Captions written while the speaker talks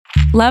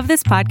Love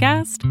this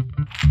podcast?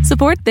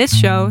 Support this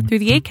show through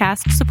the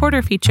Acast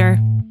supporter feature.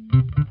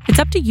 It's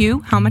up to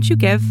you how much you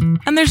give,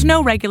 and there's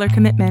no regular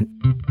commitment.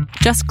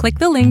 Just click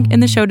the link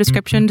in the show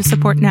description to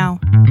support now.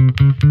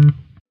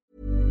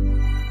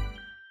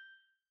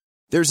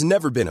 There's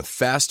never been a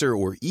faster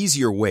or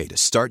easier way to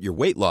start your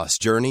weight loss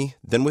journey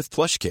than with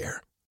PlushCare.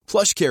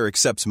 PlushCare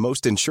accepts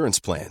most insurance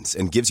plans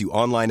and gives you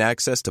online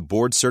access to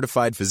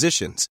board-certified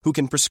physicians who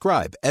can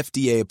prescribe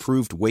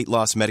FDA-approved weight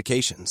loss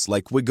medications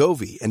like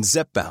Wegovy and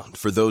Zepbound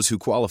for those who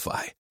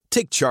qualify.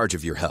 Take charge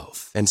of your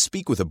health and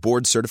speak with a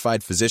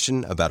board-certified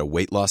physician about a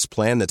weight loss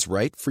plan that's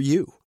right for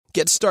you.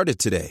 Get started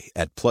today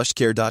at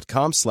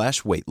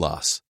plushcare.com/weight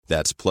loss.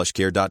 That's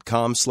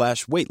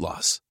plushcare.com/weight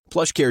loss.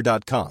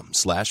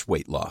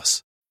 plushcare.com/weight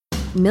loss.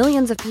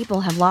 Millions of people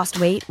have lost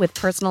weight with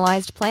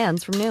personalized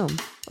plans from Noom.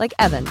 Like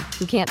Evan,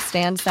 who can't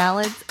stand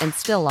salads and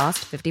still lost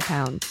 50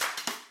 pounds.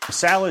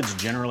 Salads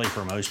generally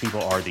for most people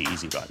are the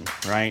easy button,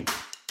 right?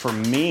 For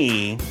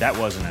me, that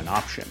wasn't an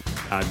option.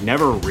 I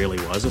never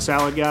really was a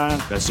salad guy.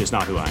 That's just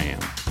not who I am.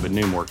 But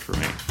Noom worked for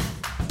me.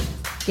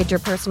 Get your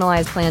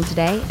personalized plan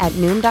today at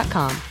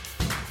Noom.com.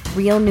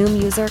 Real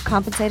Noom user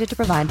compensated to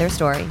provide their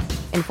story.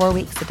 In 4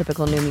 weeks, the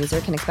typical Noom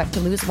user can expect to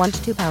lose 1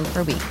 to 2 pounds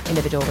per week.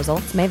 Individual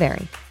results may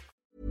vary.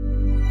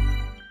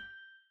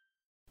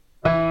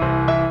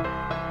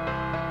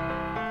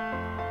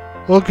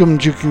 Welcome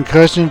to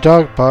Concussion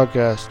Talk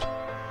Podcast.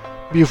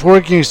 Before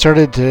getting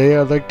started today,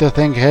 I'd like to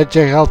thank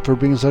HeadCheck Health for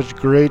being such a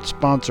great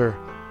sponsor.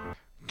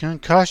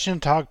 Concussion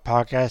Talk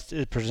Podcast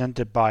is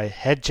presented by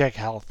HeadCheck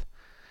Health.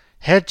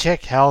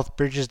 HeadCheck Health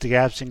bridges the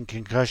gaps in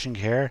concussion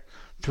care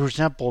through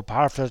simple,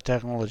 powerful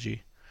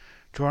technology.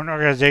 Join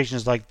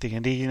organizations like the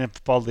Canadian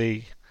Football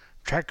League,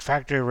 Track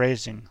Factory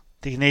Racing,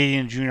 the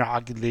Canadian Junior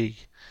Hockey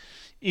League,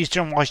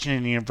 Eastern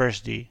Washington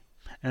University,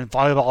 and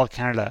Volleyball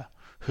Canada,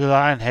 who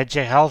rely on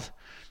HeadCheck Health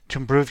to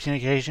improve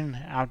communication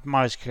and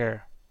optimize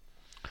care.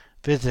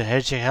 Visit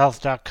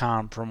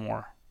headcheckhealth.com for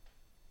more.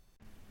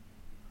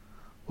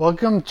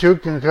 Welcome to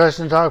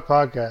Concussion Talk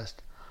Podcast.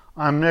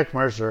 I'm Nick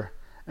Mercer,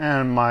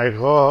 and my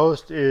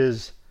co-host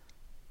is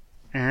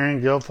Aaron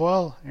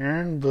Guilfoyle.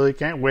 Aaron, really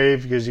can't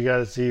wave because you got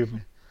to see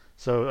me.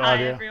 So Hi,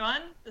 audio.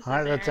 everyone. This Hi,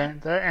 is that's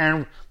Aaron.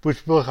 Aaron,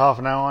 which we'll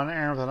off now on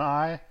Aaron with an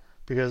I,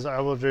 because I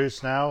will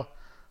introduce now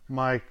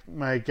my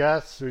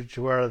guests, which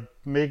are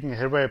making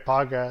Headway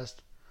podcast.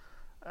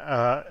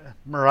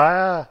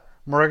 Mariah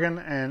Morgan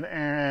and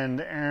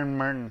Aaron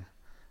Martin.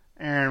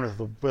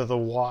 Aaron with a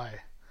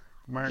Y.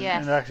 Martin.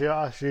 Yes. And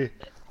actually,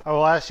 I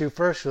will ask you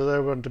first, because I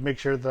want to make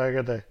sure that I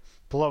got to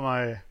pull up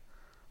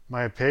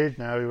my page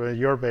now,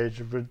 your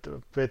page. And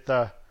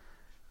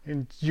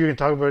you can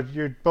talk about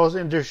both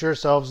introduce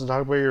yourselves and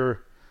talk about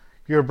your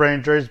brain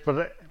injuries.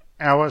 But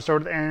I want to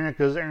start with Aaron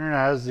because Aaron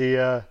has the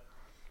I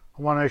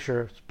want to make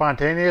sure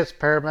spontaneous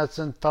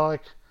paramesencephalic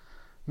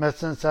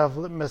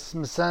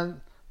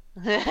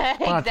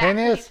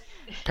spontaneous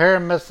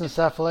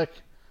paramesencephalic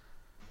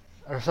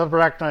or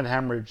subarachnoid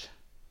hemorrhage.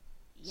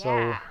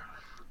 Yeah.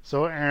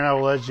 So Aaron, I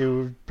will let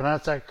you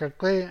pronounce that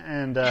correctly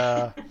and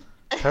talk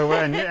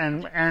about, and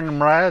Aaron and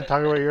Mariah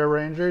talk about your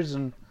brain injuries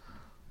and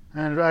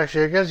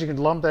actually I guess you can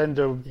lump that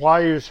into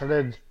why you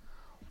thought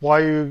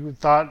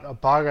a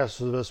podcast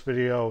was this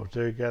video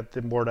to get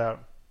the word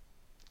out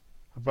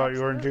about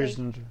your injuries.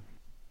 And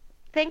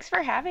Thanks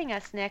for having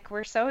us, Nick.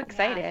 We're so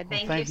excited.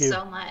 Yeah, thank you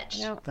so much.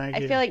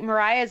 I feel like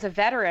Mariah is a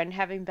veteran,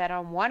 having been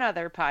on one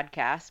other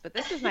podcast, but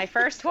this is my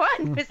first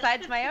one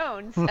besides my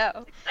own. So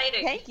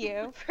Exciting. Thank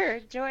you for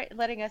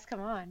letting us come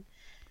on.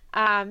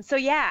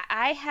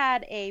 I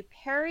had a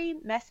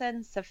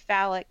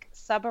perimesencephalic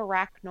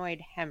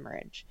subarachnoid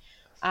hemorrhage,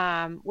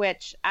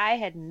 which I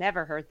had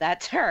never heard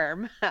that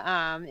term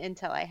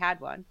until I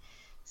had one.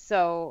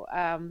 So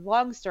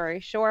long story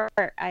short,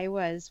 I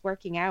was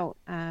working out,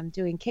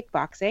 doing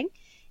kickboxing,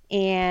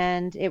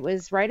 and it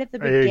was right at the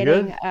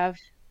beginning of...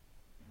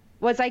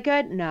 Was I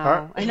good?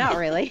 No, not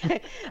really.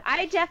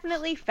 I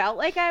definitely felt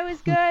like I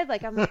was good.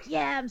 Like, I'm like,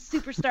 yeah, I'm a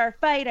superstar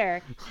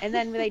fighter. And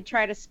then they'd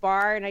try to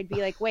spar, and I'd be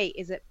like, wait,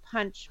 is it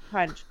punch,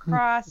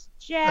 cross,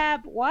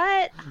 jab?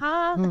 What?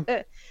 Huh?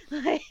 But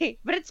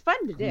it's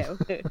fun to do.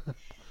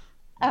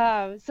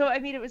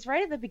 It was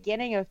right at the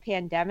beginning of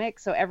pandemic,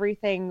 so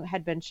everything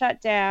had been shut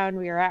down.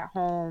 We were at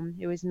home.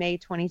 It was May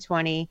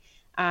 2020.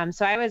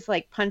 So I was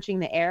like punching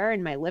the air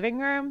in my living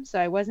room. So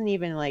I wasn't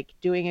even like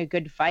doing a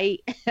good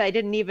fight. I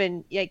didn't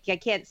even, I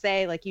can't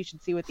say like, you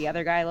should see what the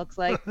other guy looks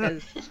like,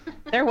 because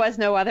there was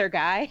no other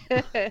guy.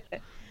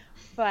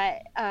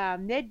 But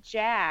mid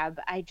jab,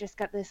 I just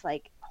got this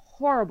like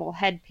horrible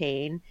head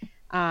pain.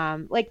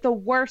 Like the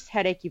worst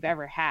headache you've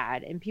ever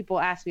had. And people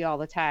ask me all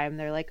the time,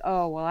 they're like,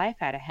 oh, well, I've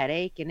had a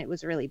headache and it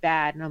was really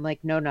bad. And I'm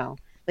like, no,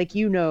 like,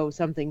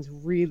 something's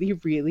really,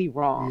 really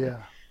wrong.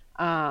 Yeah.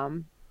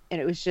 And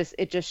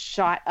it just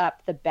shot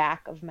up the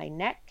back of my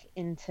neck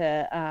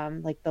into,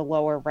 like the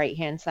lower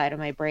right-hand side of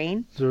my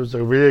brain. So it was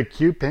a really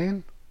acute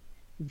pain?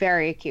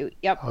 Very acute.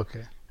 Yep.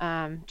 Okay.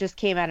 just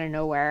came out of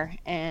nowhere.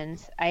 And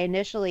I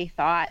initially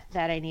thought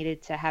that I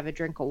needed to have a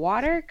drink of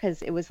water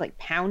because it was like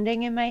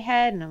pounding in my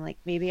head. And I'm like,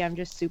 maybe I'm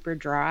just super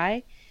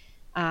dry.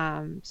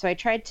 So I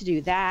tried to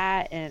do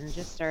that and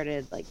just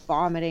started like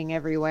vomiting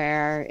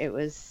everywhere. It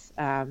was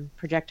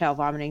projectile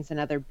vomiting is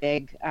another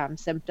big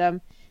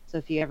symptom. So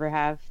if you ever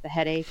have the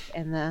headache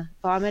and the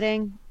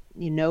vomiting,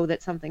 you know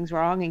that something's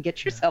wrong and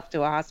get yourself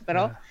to a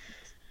hospital.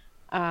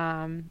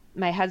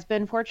 My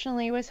husband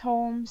fortunately was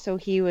home, so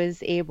he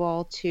was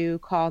able to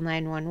call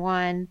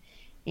 911.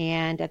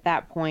 And at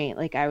that point,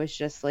 like I was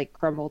just like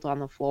crumbled on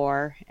the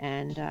floor.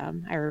 And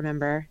I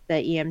remember the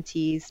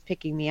EMTs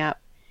picking me up,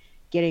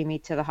 getting me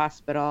to the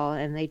hospital,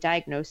 and they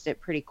diagnosed it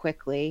pretty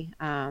quickly.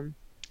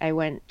 I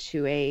went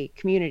to a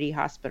community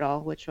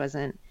hospital, which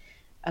wasn't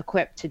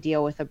equipped to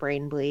deal with a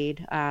brain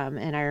bleed.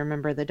 And I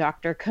remember the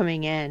doctor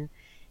coming in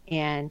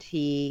and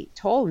he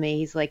told me,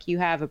 he's like, you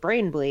have a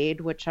brain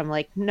bleed, which I'm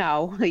like,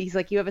 no. He's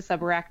like, you have a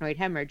subarachnoid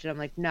hemorrhage. And I'm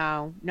like,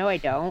 no, I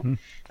don't.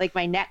 Like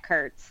my neck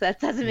hurts. That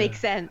doesn't make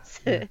sense.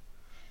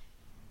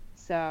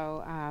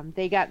 So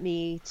they got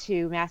me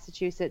to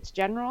Massachusetts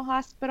General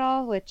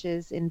Hospital, which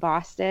is in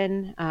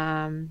Boston,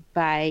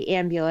 by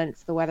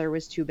ambulance. The weather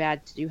was too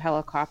bad to do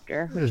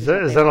helicopter. Is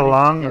that a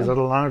long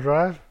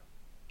drive?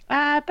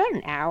 About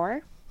an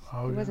hour.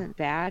 Oh, it wasn't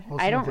bad.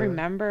 I don't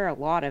remember a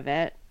lot of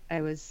it.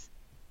 I was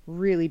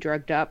really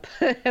drugged up,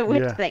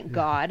 which thank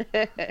God,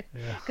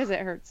 because it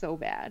hurt so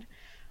bad.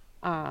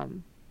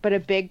 But a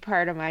big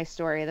part of my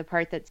story, the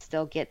part that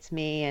still gets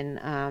me,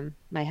 and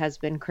my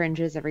husband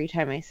cringes every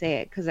time I say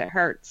it because it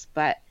hurts,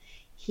 but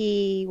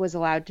he was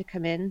allowed to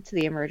come into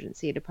the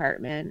emergency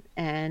department,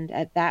 and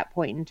at that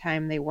point in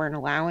time, they weren't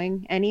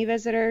allowing any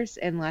visitors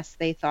unless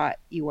they thought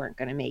you weren't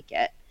going to make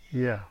it.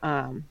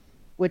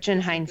 Which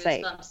in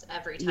hindsight,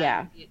 every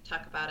time you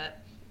talk about it.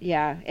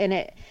 Yeah,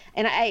 and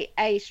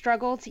I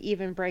struggle to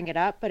even bring it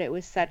up, but it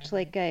was such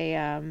like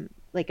a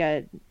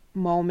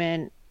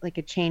moment, like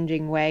a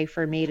changing way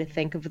for me to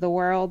think of the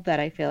world that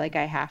I feel like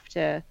I have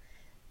to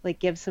like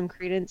give some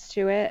credence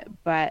to it.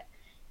 But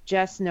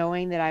just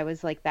knowing that I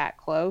was like that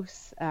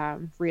close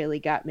really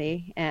got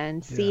me.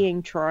 And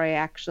seeing Troy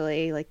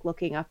actually like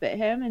looking up at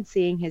him and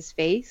seeing his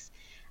face,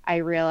 I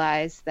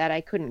realized that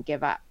I couldn't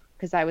give up.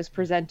 Because I was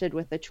presented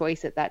with a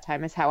choice at that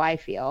time, is how I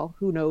feel.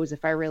 Who knows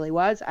if I really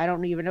was? I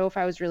don't even know if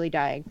I was really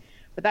dying.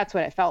 But that's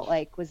what it felt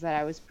like, was that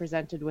I was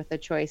presented with a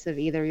choice of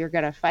either you're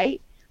going to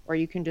fight or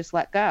you can just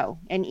let go.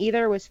 And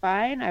either was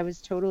fine. I was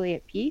totally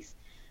at peace.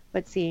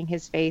 But seeing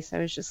his face, I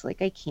was just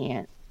like, I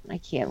can't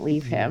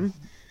leave him.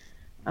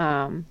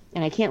 And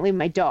I can't leave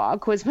my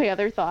dog was my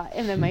other thought.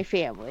 And then my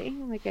family.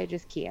 Like, I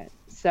just can't.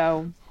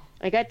 So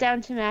I got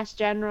down to Mass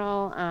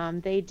General.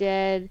 They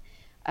did...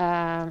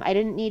 I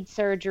didn't need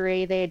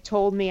surgery. They had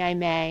told me I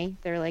may.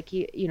 They're like,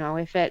 you know,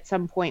 if at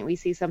some point we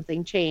see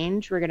something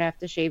change, we're going to have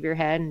to shave your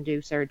head and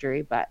do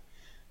surgery. But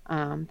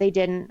they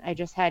didn't. I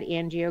just had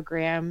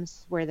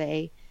angiograms where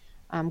they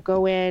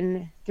go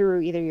in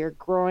through either your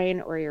groin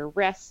or your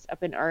wrist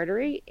up an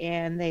artery,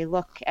 and they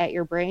look at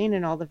your brain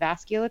and all the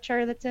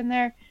vasculature that's in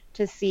there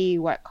to see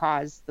what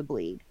caused the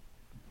bleed.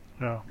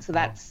 So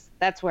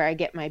that's where I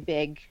get my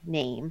big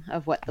name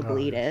of what the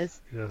bleed is.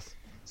 Yes.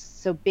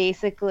 So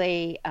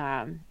basically,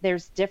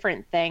 there's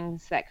different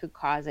things that could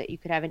cause it. You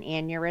could have an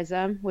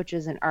aneurysm, which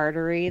is an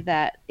artery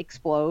that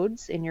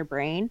explodes in your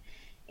brain.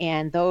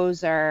 And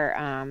those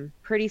are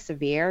pretty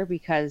severe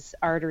because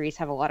arteries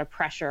have a lot of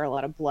pressure, a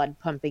lot of blood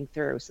pumping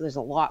through. So there's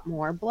a lot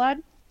more blood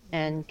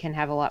and can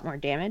have a lot more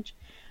damage.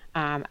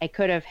 I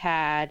could have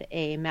had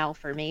a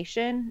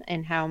malformation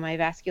in how my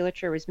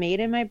vasculature was made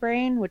in my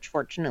brain, which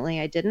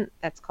fortunately I didn't.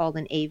 That's called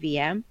an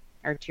AVM,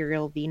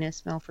 arterial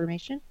venous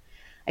malformation.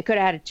 I could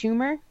have had a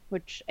tumor,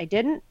 which I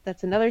didn't.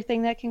 That's another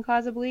thing that can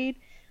cause a bleed.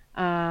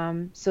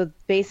 So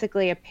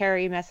basically a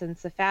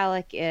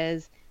perimesencephalic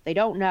is, they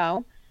don't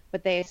know,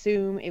 but they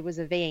assume it was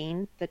a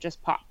vein that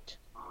just popped.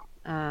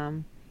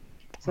 So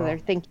they're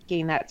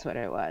thinking that's what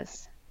it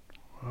was.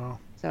 Wow.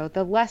 So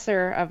the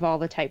lesser of all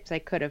the types I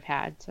could have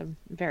had. So I'm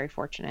very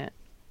fortunate.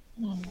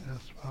 Yes,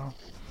 wow.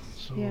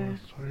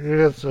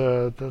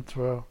 So that's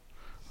well.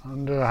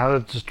 And how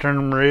to just turn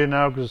to Maria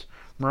now, because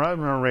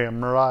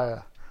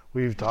Mariah.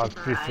 We've talked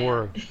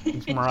before.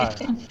 It's Mariah.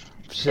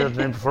 She said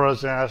the name before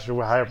us, and I asked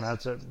her how to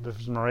pronounce it, if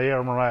it's Maria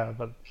or Mariah,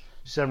 but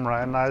she said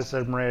Mariah, and I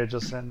said Maria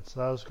just then,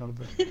 so that was going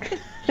to be...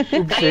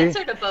 I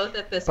answer to both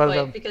at this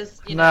point,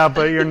 because, you know... No,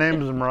 but your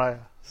name is Mariah,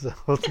 so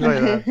let's go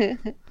with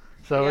that.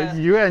 So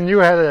you had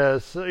a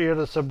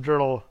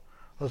subdural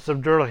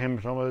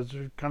hematoma. It's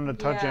kind of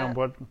touching on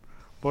what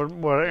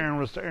Aaron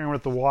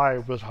with the Y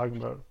was talking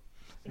about.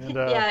 And,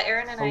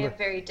 Aaron and I have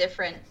very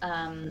different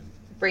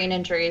brain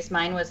injuries.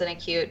 Mine was an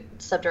acute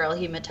subdural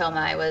hematoma.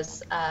 I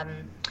was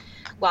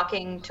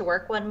walking to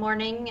work one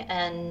morning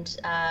and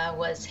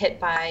was hit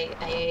by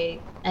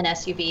an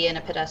SUV in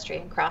a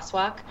pedestrian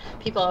crosswalk.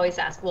 People always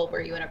ask, well,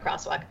 were you in a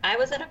crosswalk? I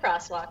was in a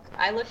crosswalk.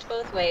 I looked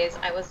both ways.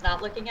 I was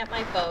not looking at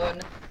my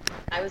phone.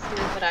 I was doing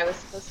what I was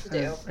supposed to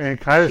do. And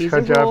can I just She's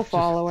cut a you rule off?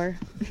 follower.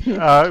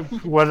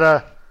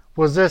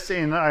 Was this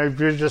in,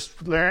 you're just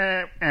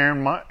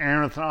Aaron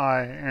with an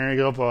I, Aaron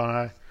Gilpo, and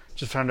I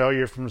just found out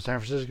you're from San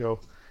Francisco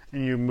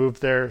and you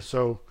moved there.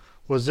 So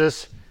was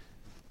this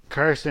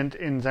car accident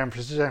in San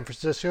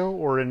Francisco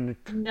or in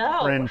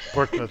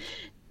Portsmouth?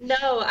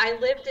 No, I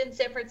lived in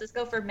San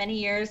Francisco for many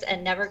years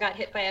and never got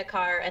hit by a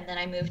car. And then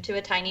I moved to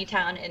a tiny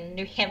town in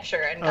New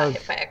Hampshire and got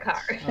hit by a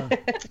car.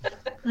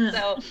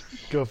 So,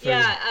 go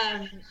figure.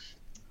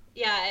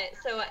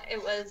 So it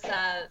was,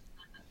 a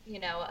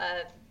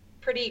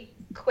pretty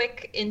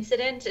quick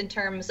incident in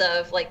terms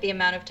of like the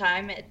amount of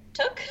time it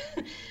took.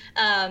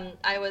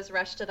 I was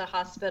rushed to the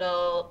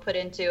hospital, put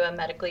into a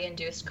medically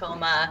induced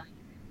coma.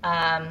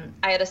 I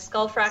had a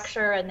skull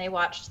fracture and they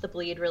watched the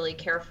bleed really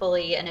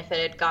carefully. And if it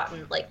had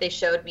gotten, like they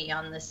showed me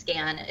on the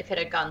scan, if it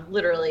had gone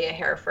literally a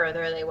hair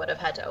further, they would have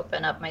had to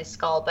open up my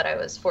skull, but I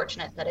was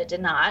fortunate that it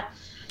did not.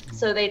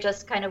 So they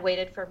just kind of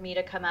waited for me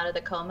to come out of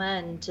the coma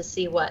and to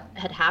see what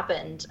had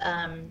happened.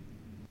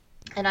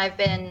 And I've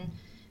been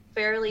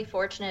fairly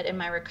fortunate in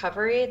my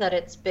recovery that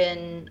it's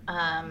been,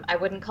 I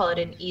wouldn't call it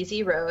an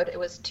easy road. It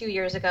was 2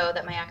 years ago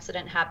that my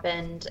accident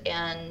happened.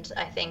 And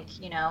I think,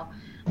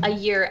 a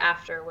year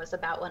after was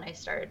about when I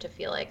started to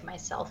feel like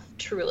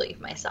truly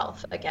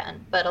myself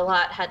again. But a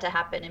lot had to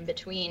happen in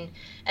between.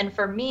 And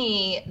for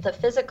me, the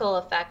physical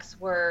effects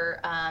were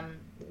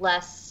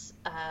less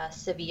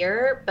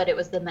severe, but it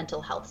was the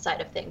mental health side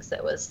of things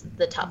that was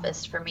the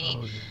toughest for me.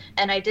 Oh, yeah.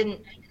 And I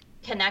didn't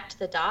connect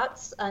the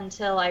dots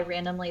until I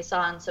randomly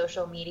saw on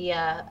social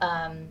media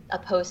a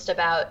post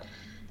about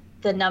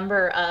the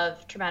number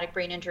of traumatic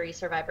brain injury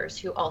survivors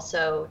who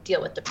also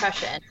deal with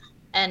depression.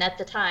 And at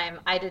the time,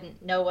 I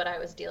didn't know what I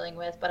was dealing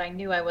with, but I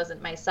knew I wasn't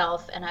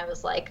myself. And I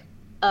was like,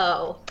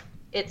 oh,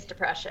 it's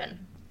depression.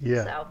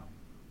 Yeah.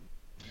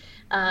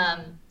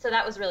 So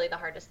that was really the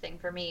hardest thing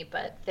for me,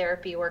 but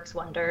therapy works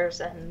wonders.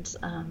 And,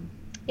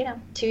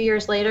 2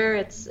 years later,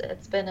 it's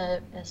been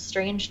a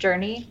strange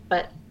journey,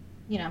 but,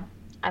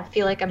 I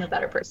feel like I'm a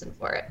better person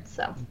for it.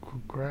 So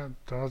great.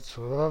 That's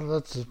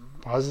a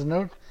positive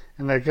note.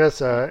 And I guess,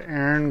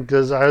 Aaron,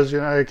 because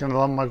I can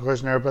lump my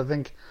question there, but I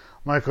think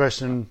my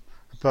question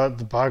about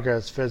the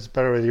podcast fits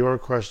better with your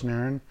question,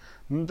 Aaron.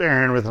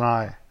 Aaron with an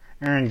I.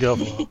 Aaron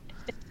Gilpo.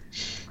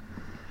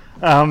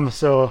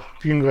 So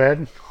you can go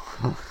ahead.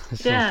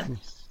 Yeah.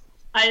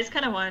 I just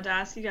kind of wanted to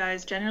ask you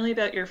guys generally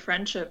about your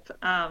friendship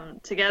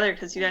together,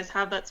 because you guys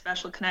have that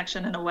special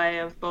connection in a way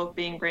of both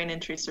being brain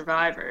injury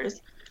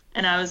survivors.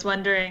 And I was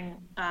wondering,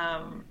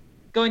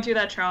 going through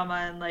that trauma,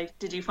 and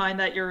did you find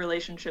that your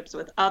relationships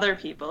with other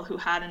people who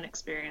hadn't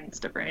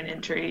experienced a brain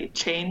injury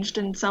changed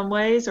in some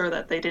ways, or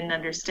that they didn't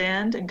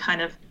understand, and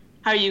kind of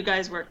how you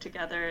guys work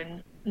together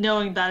and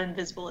knowing that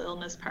invisible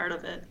illness part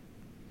of it?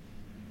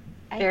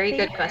 Very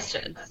good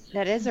question.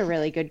 That is a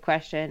really good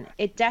question.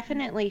 It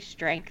definitely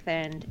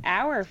strengthened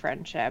our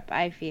friendship,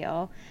 I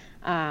feel,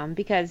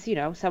 because,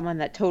 someone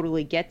that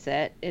totally gets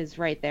it is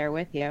right there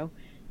with you.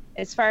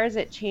 As far as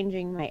it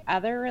changing my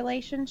other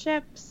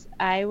relationships,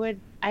 I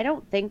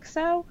don't think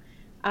so.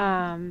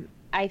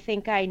 I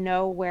think I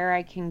know where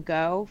I can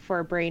go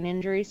for brain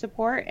injury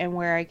support and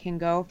where I can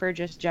go for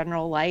just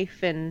general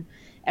life and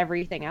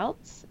everything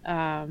else.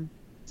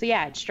 So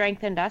yeah, it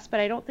strengthened us, but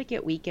I don't think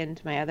it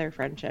weakened my other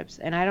friendships.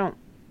 And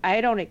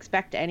I don't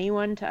expect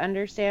anyone to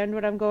understand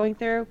what I'm going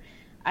through.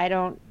 I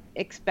don't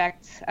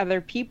expect other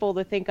people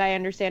to think I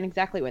understand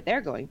exactly what they're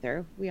going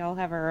through. We all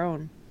have our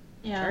own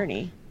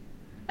journey.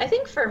 I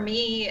think for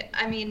me,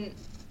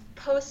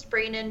 post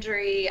brain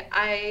injury,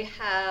 I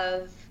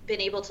have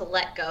been able to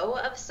let go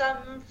of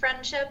some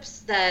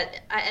friendships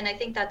and I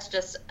think that's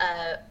just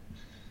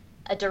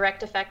a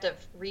direct effect of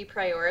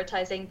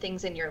reprioritizing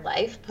things in your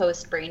life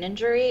post brain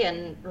injury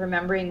and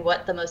remembering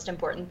what the most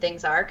important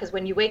things are. Because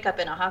when you wake up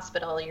in a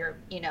hospital, your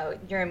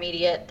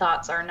immediate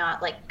thoughts are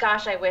not like,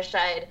 gosh, I wish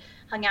I'd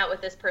hung out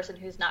with this person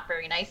who's not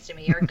very nice to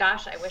me, or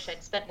gosh, I wish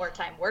I'd spent more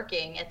time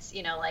working. It's,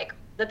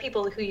 the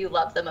people who you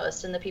love the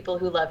most and the people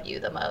who love you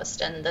the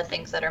most and the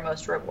things that are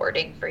most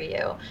rewarding for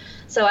you.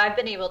 So I've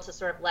been able to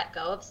sort of let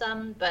go of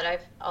some, but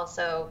I've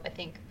also, I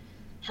think,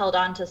 held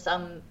on to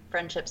some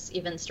friendships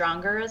even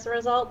stronger as a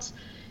result.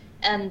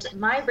 And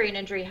my brain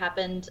injury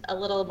happened a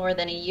little more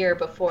than a year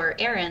before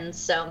Aaron's.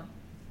 So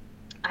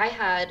I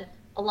had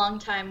a long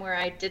time where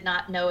I did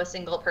not know a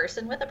single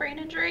person with a brain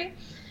injury.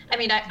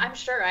 I'm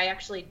sure I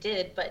actually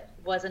did, but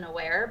wasn't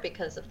aware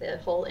because of the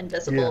whole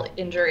invisible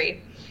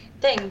injury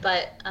thing.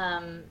 But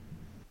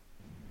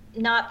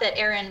not that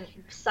Aaron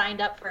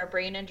signed up for a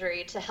brain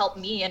injury to help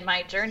me in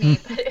my journey,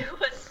 but it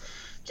was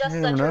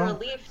just such a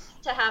relief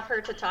to have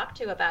her to talk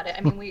to about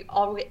it. We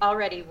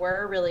already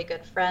were really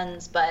good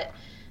friends, but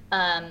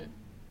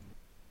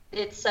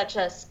it's such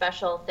a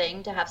special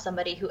thing to have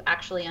somebody who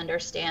actually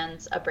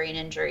understands a brain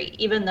injury,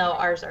 even though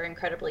ours are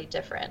incredibly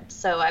different.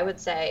 So I would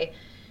say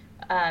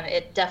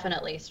it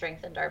definitely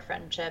strengthened our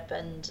friendship,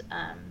 and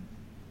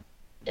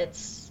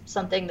it's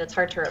something that's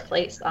hard to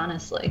replace,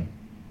 honestly.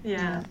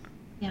 Yeah.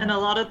 And a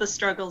lot of the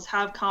struggles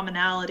have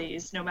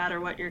commonalities no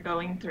matter what you're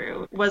going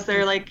through. Was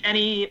there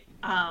any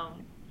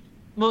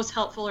most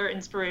helpful or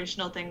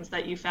inspirational things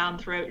that you found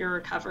throughout your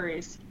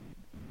recoveries?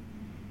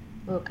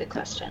 Oh, good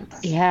question.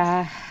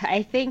 Yeah,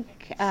 I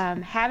think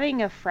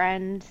having a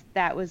friend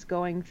that was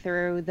going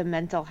through the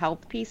mental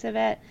health piece of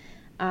it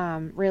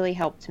really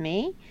helped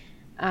me.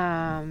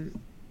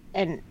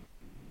 And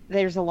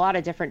there's a lot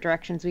of different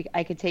directions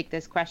I could take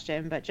this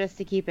question, but just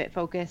to keep it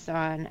focused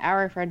on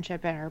our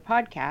friendship and our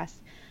podcast,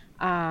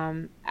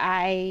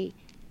 I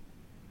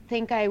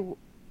think I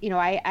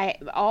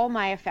all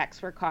my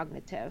effects were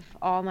cognitive.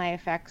 All my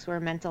effects were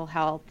mental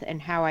health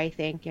and how I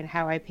think and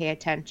how I pay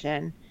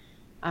attention.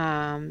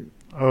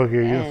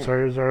 Okay, yeah,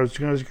 sorry. I was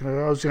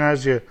gonna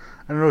ask you.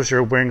 I don't know if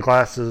you're wearing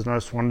glasses, and I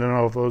just wanted to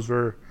know if those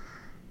were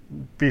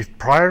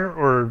prior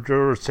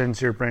or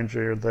since your brain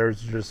injury, or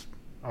there's just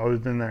always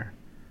been there.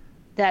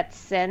 That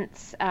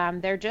since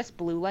they're just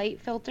blue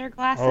light filter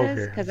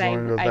glasses because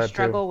I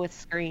struggle with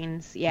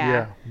screens.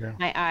 Yeah.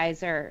 My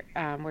eyes were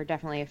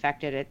definitely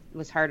affected. It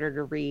was harder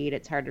to read.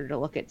 It's harder to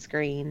look at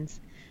screens.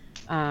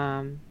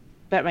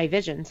 But my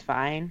vision's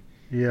fine.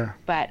 Yeah.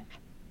 But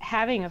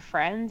having a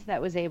friend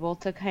that was able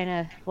to kind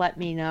of let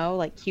me know,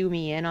 like cue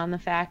me in on the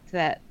fact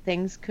that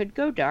things could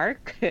go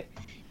dark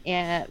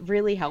and it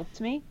really helped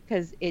me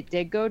because it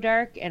did go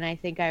dark. And I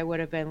think I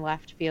would have been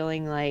left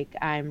feeling like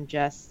I'm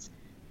just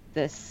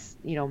this,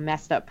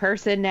 messed up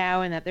person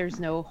now and that there's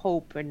no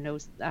hope and no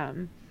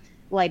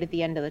light at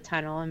the end of the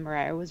tunnel. And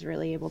Mariah was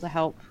really able to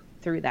help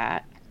through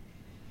that.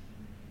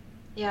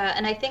 Yeah,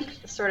 and I think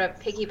sort of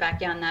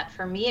piggybacking on that,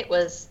 for me, it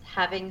was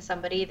having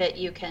somebody that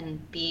you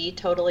can be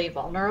totally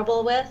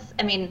vulnerable with.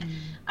 I mean,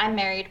 I'm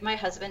married. My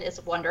husband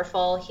is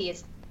wonderful.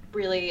 He's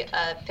really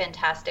a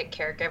fantastic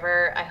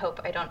caregiver. I hope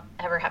I don't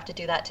ever have to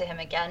do that to him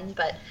again.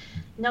 But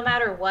no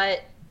matter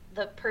what,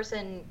 the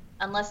person,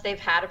 unless they've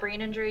had a brain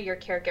injury, your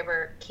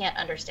caregiver can't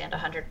understand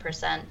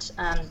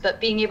 100%.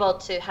 But being able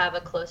to have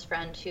a close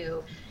friend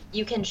who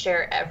you can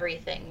share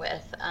everything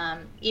with,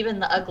 even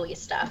the ugly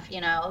stuff,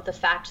 the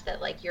fact that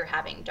like you're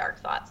having dark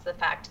thoughts, the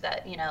fact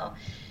that,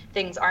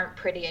 things aren't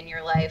pretty in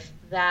your life,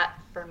 that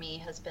for me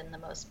has been the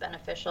most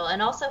beneficial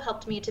and also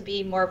helped me to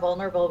be more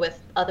vulnerable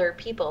with other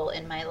people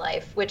in my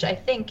life, which I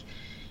think,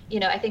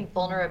 I think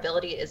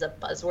vulnerability is a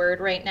buzzword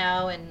right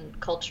now in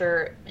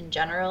culture in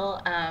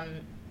general.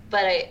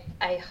 But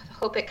I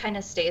hope it kind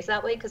of stays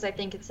that way because I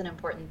think it's an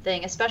important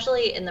thing,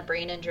 especially in the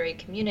brain injury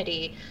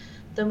community.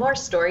 The more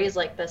stories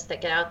like this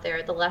that get out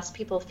there, the less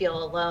people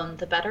feel alone,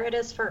 the better it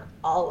is for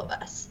all of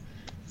us.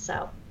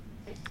 So,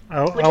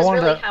 which is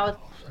really how.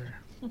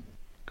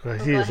 Go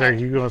ahead.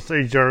 Sorry, you're going to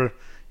say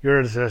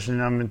your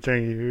session. I'm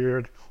enjoying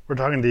you. We're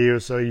talking to you,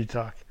 so you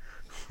talk.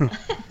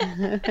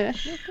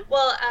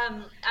 Well,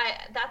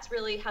 that's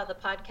really how the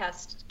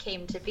podcast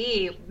came to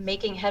be.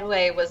 Making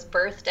Headway was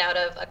birthed out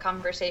of a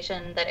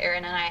conversation that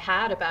Erin and I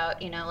had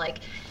about,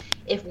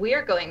 if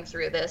we're going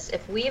through this,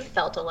 if we've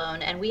felt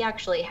alone and we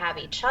actually have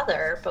each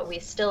other, but we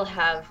still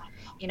have,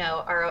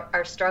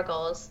 our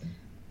struggles,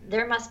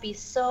 there must be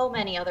so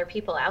many other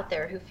people out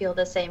there who feel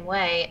the same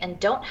way and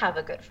don't have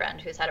a good friend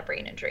who's had a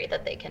brain injury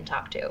that they can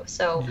talk to.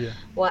 So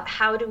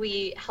how do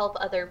we help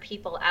other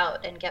people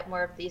out and get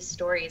more of these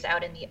stories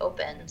out in the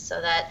open so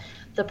that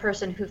the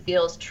person who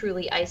feels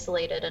truly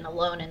isolated and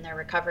alone in their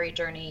recovery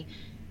journey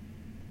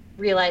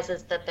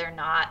realizes that they're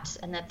not,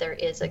 and that there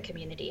is a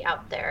community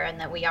out there, and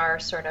that we are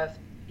sort of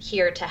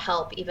here to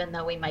help even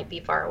though we might be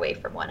far away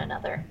from one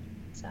another.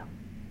 So.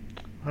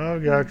 Oh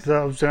yeah, because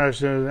I was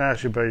actually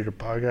ask you about your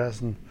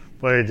podcast and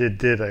what I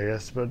did, I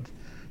guess, but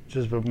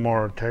just a bit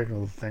more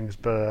technical things.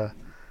 But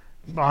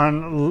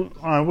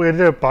on we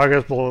did a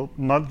podcast. Well,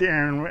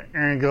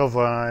 Aaron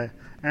Gilfoyle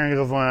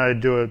and I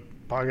do a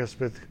podcast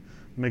with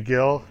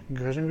McGill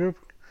Concussion Group,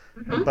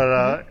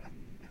 but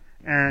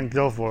Aaron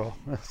Gilfoyle,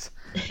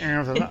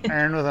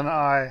 Aaron with an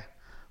I,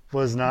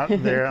 was not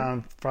there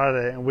on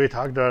Friday, and we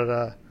talked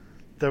about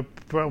that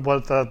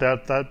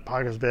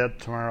podcast will be out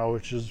tomorrow,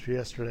 which is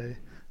yesterday.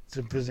 It's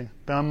busy.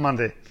 On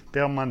Monday,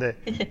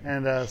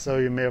 and so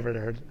you may have already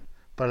heard it.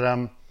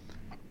 But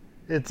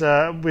it's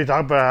we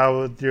talked about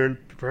how your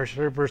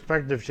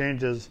perspective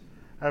changes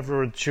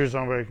after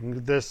choosing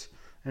about this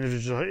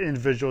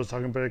individual is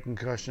talking about a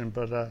concussion,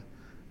 but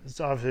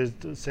it's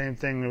obviously the same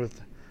thing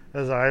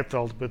as I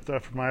felt with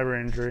for my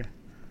brain injury.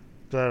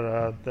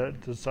 That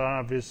it's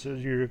obvious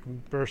your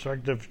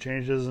perspective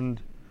changes,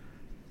 and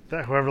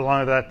that however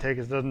long that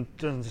takes,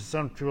 doesn't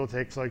some people it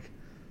takes like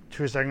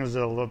 2 seconds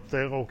they'll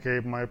think, okay,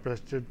 my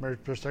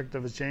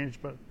perspective has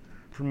changed, but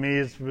for me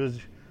it was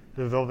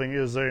developing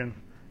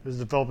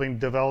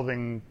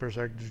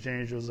perspective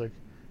change. It was like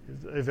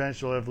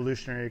eventual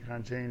evolutionary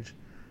kind of change.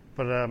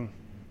 But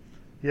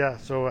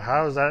so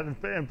how has that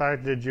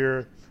impacted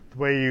the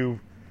way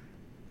you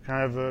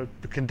kind of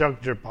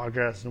conduct your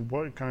podcast, and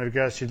what kind of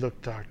guests you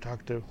look to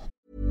talk to?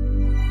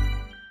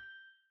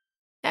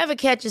 Ever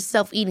catch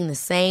yourself eating the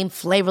same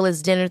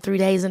flavorless dinner 3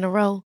 days in a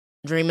row?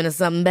 Dreaming of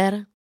something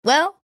better?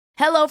 Well,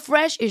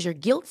 HelloFresh is your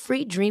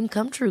guilt-free dream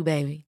come true,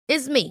 baby.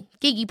 It's me,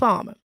 Keke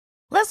Palmer.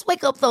 Let's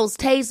wake up those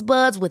taste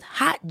buds with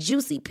hot,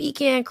 juicy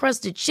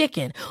pecan-crusted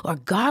chicken or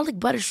garlic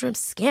butter shrimp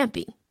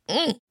scampi.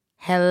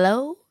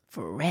 Hello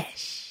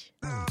Fresh.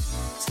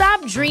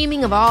 Stop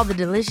dreaming of all the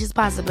delicious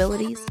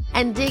possibilities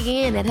and dig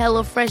in at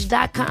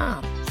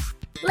HelloFresh.com.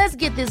 Let's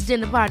get this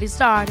dinner party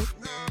started.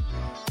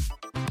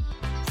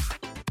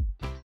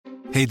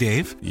 Hey,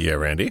 Dave. Yeah,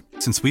 Randy.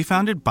 Since we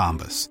founded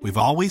Bombas, we've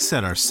always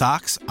said our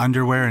socks,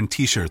 underwear, and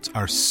T-shirts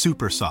are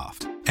super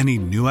soft. Any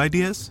new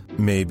ideas?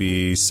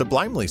 Maybe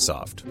sublimely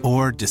soft.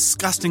 Or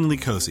disgustingly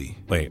cozy.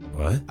 Wait,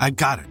 what? I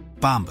got it.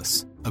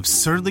 Bombas.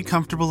 Absurdly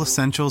comfortable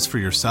essentials for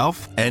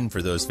yourself and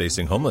for those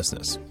facing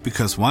homelessness.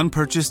 Because one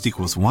purchased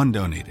equals one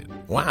donated.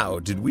 Wow,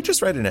 did we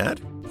just write an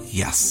ad?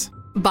 Yes.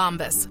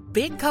 Bombas.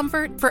 Big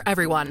comfort for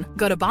everyone.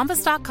 Go to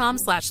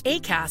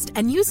bombas.com/ACAST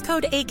and use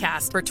code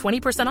ACAST for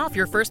 20% off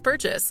your first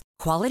purchase.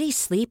 Quality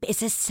sleep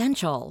is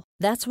essential.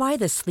 That's why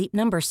the Sleep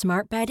Number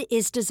Smart Bed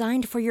is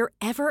designed for your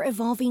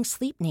ever-evolving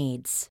sleep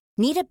needs.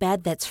 Need a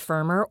bed that's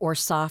firmer or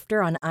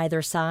softer on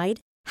either side?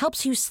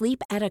 Helps you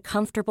sleep at a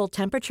comfortable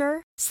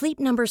temperature? Sleep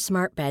Number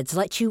Smart Beds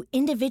let you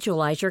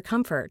individualize your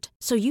comfort,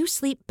 so you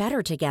sleep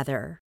better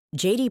together.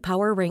 J.D.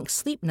 Power ranks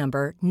Sleep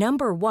Number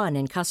number 1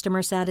 in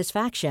customer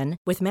satisfaction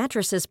with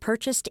mattresses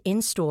purchased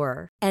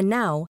in-store. And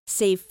now,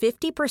 save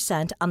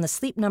 50% on the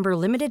Sleep Number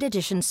Limited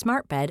Edition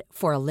Smart Bed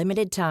for a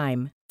limited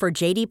time. For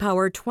J.D.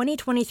 Power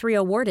 2023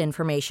 award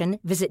information,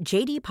 visit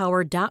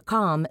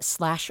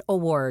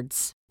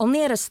jdpower.com/awards.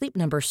 Only at a Sleep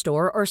Number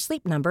store or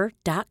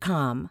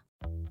sleepnumber.com.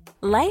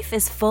 Life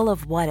is full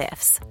of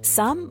what-ifs.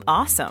 Some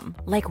awesome,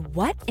 like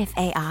what if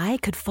AI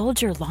could fold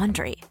your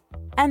laundry?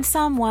 And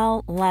some,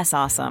 well, less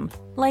awesome,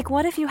 like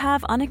what if you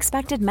have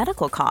unexpected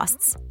medical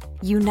costs?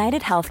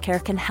 United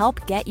Healthcare can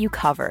help get you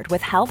covered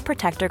with Health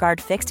Protector Guard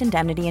fixed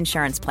indemnity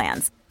insurance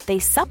plans. They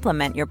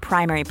supplement your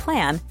primary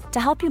plan to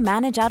help you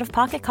manage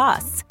out-of-pocket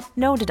costs.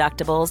 No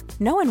deductibles,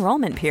 no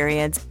enrollment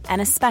periods,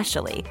 and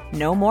especially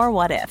no more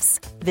what-ifs.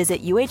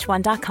 Visit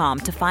uh1.com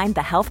to find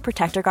the Health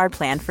Protector Guard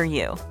plan for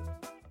you.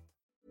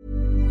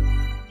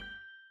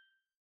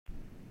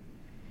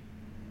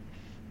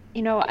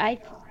 You know,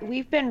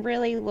 we've been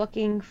really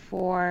looking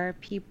for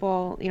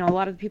people, you know, a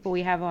lot of the people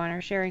we have on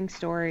are sharing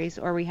stories,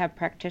 or we have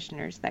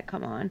practitioners that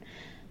come on.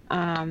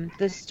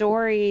 The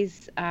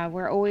stories,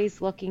 we're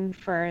always looking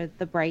for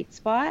the bright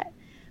spot.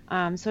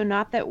 So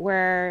not that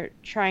we're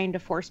trying to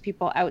force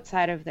people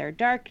outside of their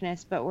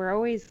darkness, but we're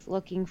always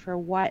looking for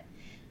what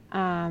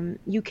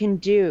you can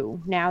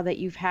do now that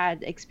you've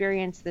had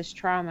experienced this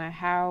trauma.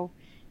 How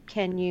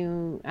can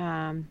you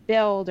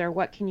build, or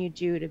what can you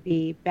do to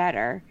be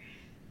better?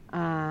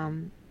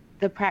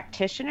 The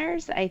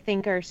practitioners, I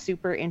think, are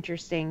super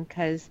interesting,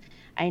 because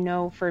I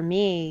know for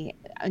me,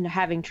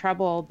 having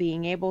trouble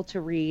being able to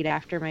read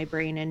after my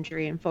brain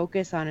injury and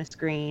focus on a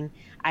screen,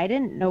 I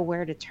didn't know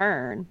where to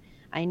turn.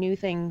 I knew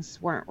things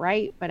weren't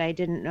right, but I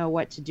didn't know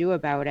what to do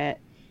about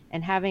it.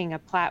 And having a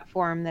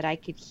platform that I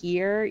could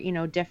hear, you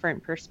know,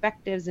 different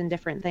perspectives and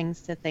different things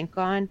to think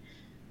on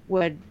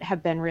would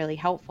have been really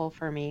helpful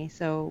for me.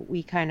 So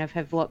we kind of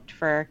have looked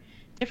for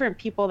different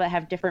people that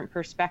have different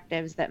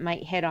perspectives that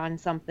might hit on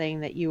something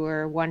that you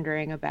were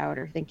wondering about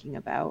or thinking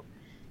about.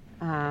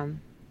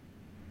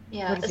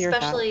 Yeah,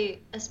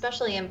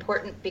 especially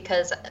important,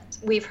 because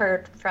we've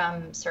heard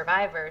from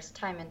survivors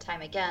time and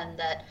time again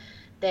that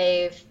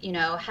they've, you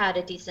know, had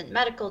a decent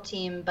medical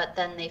team, but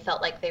then they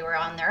felt like they were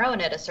on their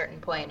own at a certain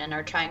point and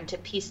are trying to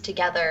piece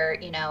together,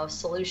 you know,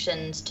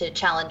 solutions to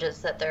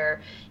challenges that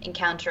they're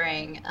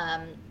encountering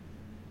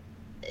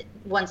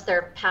once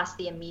they're past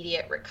the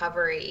immediate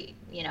recovery,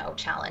 you know,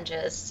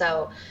 challenges.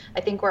 So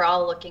I think we're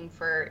all looking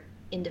for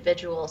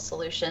individual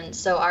solutions.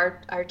 So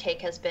our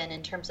take has been,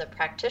 in terms of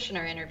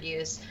practitioner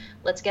interviews,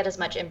 let's get as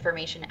much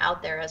information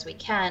out there as we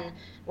can.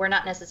 We're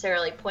not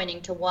necessarily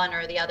pointing to one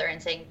or the other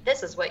and saying,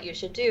 this is what you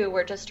should do.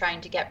 We're just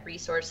trying to get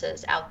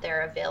resources out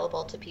there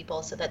available to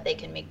people so that they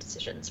can make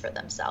decisions for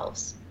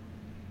themselves.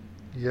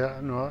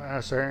 Yeah, no,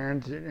 sorry, Aaron,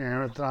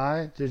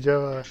 did you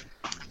have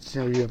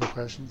you have a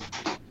question?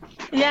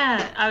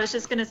 Yeah, I was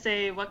just going to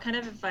say, what kind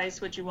of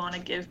advice would you want to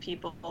give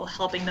people,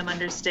 helping them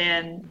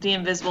understand the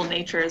invisible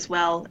nature as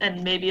well?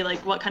 And maybe,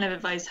 like, what kind of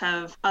advice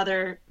have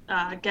other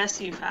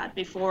guests you've had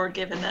before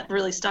given that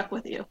really stuck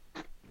with you?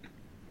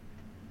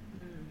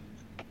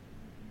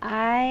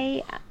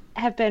 I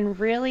have been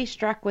really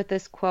struck with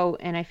this quote,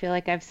 and I feel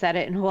like I've said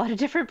it in a lot of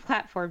different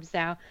platforms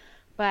now.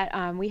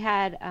 But we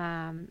had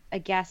a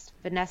guest,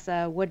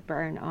 Vanessa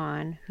Woodburn,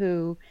 on,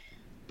 who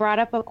brought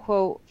up a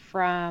quote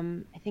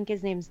from, I think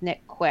his name's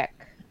Nick Quick.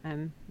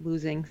 I'm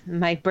losing,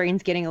 my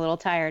brain's getting a little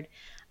tired.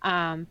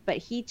 But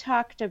he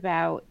talked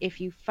about,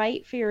 if you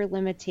fight for your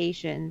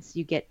limitations,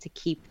 you get to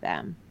keep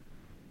them.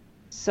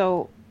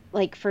 So,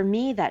 like, for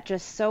me, that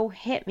just so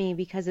hit me,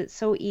 because it's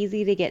so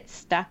easy to get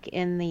stuck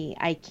in the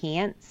I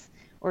can'ts,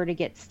 or to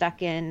get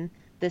stuck in,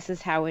 this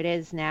is how it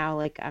is now,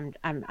 like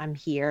I'm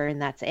here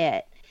and that's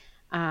it.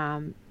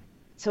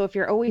 So if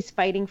you're always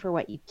fighting for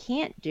what you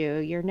can't do,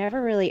 you're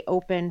never really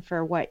open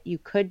for what you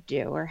could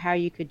do, or how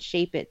you could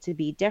shape it to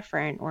be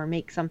different, or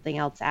make something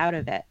else out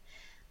of it.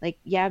 Like,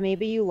 yeah,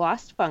 maybe you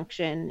lost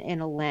function in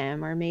a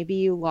limb, or maybe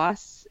you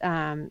lost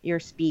your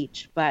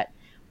speech, but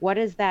what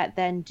does that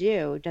then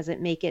do? Does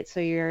it make it so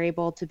you're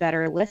able to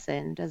better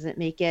listen? Does it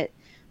make it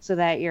so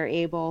that you're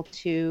able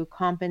to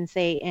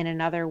compensate in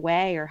another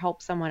way or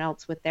help someone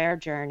else with their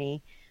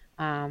journey.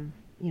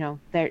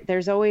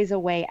 There's always a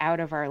way out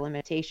of our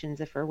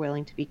limitations if we're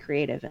willing to be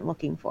creative and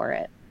looking for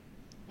it.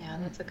 Yeah,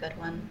 that's a good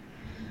one.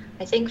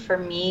 I think for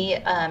me,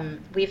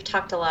 we've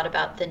talked a lot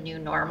about the new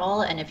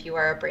normal, and if you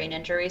are a brain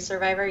injury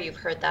survivor, you've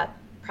heard that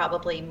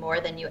probably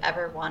more than you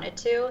ever wanted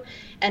to.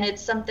 And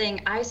it's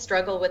something I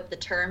struggle with, the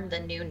term the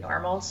new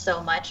normal,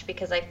 so much,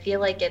 because I feel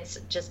like it's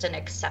just an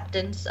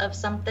acceptance of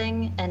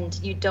something, and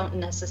you don't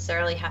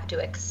necessarily have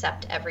to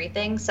accept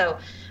everything. So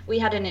we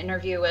had an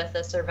interview with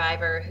a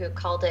survivor who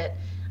called it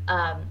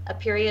a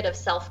period of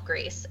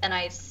self-grace, and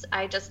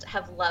I just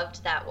have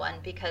loved that one,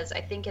 because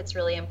I think it's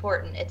really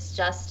important. It's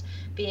just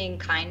being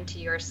kind to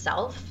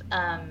yourself,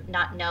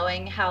 not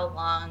knowing how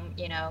long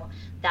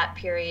that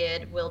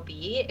period will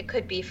be. It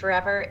could be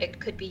forever, it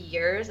could be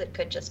years, it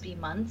could just be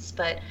months,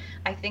 but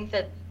I think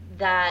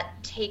that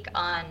take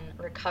on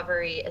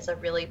recovery is a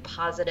really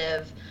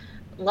positive,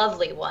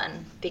 lovely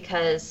one,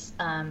 because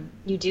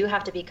you do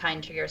have to be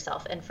kind to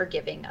yourself and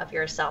forgiving of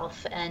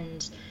yourself.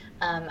 And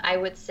I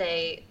would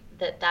say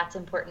that's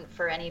important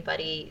for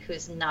anybody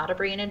who's not a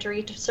brain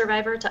injury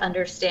survivor to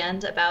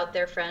understand about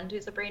their friend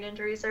who's a brain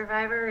injury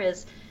survivor,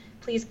 is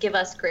please give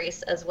us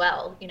grace as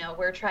well.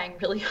 We're trying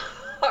really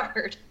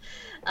hard.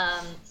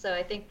 So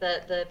I think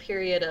that the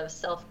period of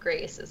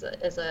self-grace is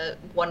a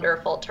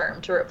wonderful term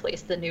to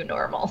replace the new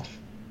normal.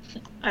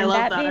 I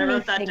love that. I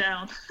wrote that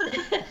down.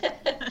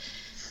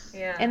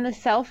 Yeah. And the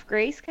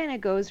self-grace kind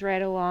of goes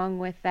right along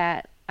with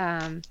that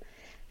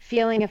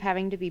feeling of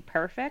having to be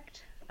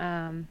perfect.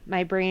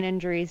 My brain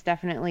injuries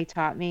definitely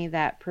taught me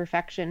that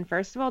perfection,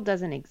 first of all,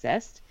 doesn't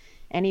exist.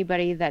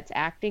 Anybody that's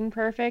acting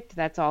perfect,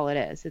 that's all it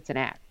is. It's an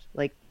act.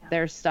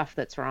 There's stuff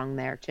that's wrong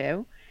there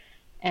too.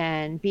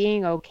 And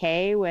being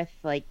okay with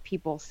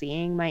people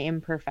seeing my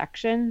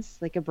imperfections,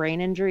 a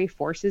brain injury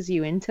forces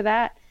you into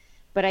that.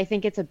 But I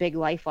think it's a big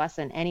life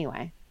lesson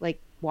anyway.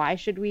 Why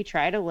should we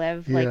try to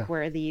live like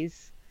we're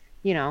these,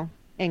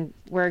 and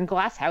we're in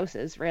glass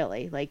houses,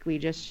 really.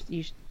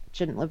 You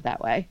shouldn't live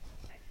that way.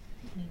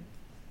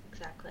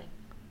 Exactly.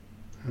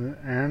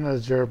 Aaron,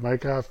 is your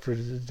mic off for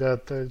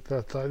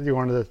that? You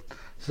wanted to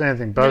say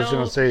anything? But I was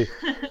going to say,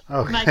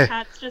 okay. My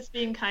cat's just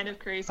being kind of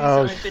crazy,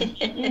 so I've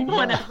been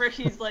whenever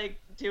he's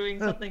doing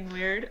something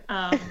weird.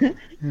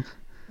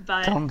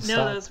 But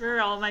those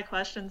were all my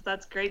questions.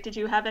 That's great. Did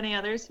you have any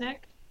others,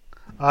 Nick?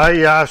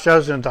 Yeah, I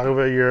was going to talk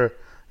about you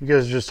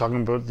guys were just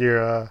talking about you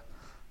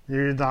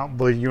weren't. I'm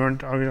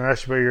going to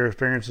ask you about your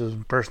experiences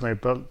personally,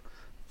 but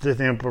the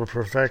thing about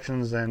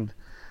perfections and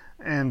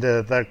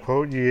that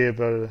quote you gave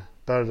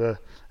about the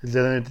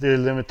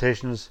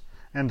limitations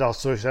and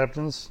also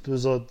acceptance.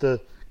 There's the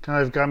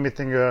kind of got me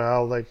thinking about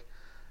how the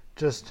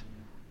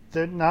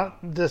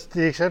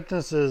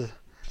acceptance is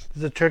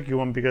a tricky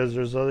one, because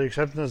there's other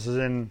acceptances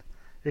in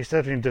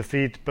accepting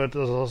defeat, but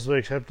there's also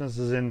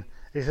acceptances in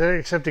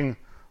accepting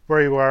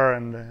where you are,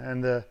 and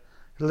the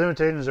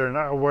limitations are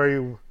not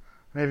where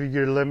maybe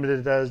you're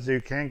limited as you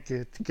can't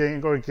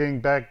getting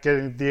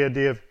the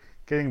idea of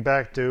getting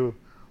back to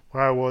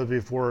where I was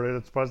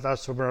before.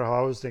 That's somewhere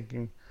how I was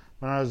thinking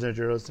when I was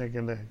injured. I was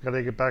thinking I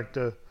gotta get back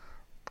to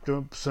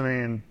doing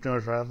swimming and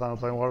doing triathlon and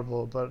playing water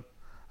polo, but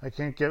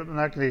I'm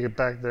not gonna get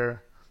back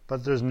there.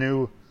 But there's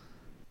new.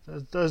 I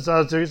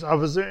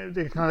was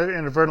kind of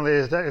inadvertently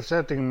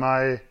accepting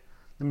my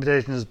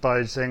limitations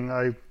by saying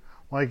I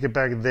want to get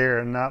back there,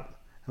 and not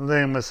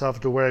letting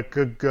myself to where I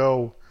could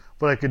go,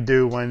 what I could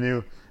do when I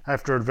knew,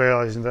 after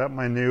realizing that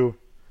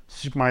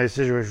my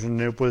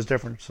situation was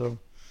different. So.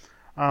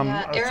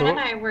 Aaron and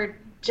I were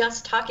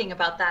just talking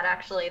about that,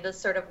 actually, the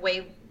sort of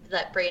way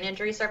that brain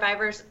injury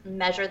survivors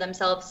measure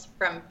themselves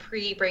from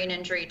pre-brain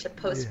injury to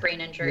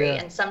post-brain injury. Yeah.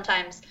 And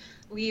sometimes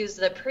we use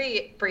the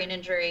pre-brain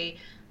injury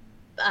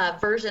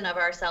version of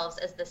ourselves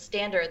as the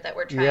standard that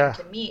we're trying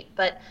to meet.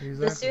 But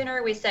the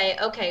sooner we say,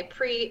 okay,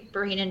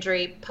 pre-brain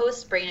injury,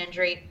 post-brain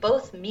injury,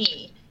 both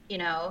me,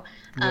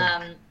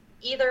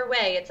 either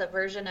way, it's a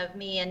version of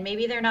me, and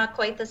maybe they're not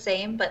quite the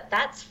same, but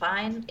that's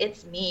fine.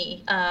 It's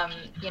me,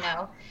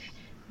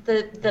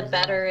 the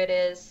better it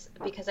is,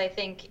 because I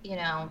think,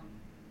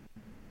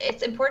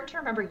 it's important to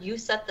remember you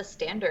set the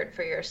standard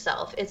for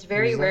yourself. It's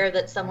very rare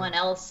that someone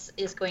else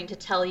is going to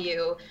tell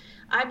you,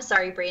 I'm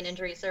sorry, brain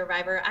injury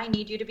survivor, I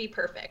need you to be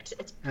perfect.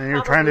 And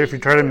if you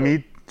try to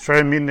meet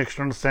an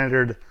external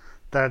standard,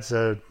 that's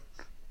a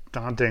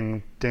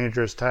daunting,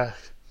 dangerous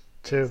task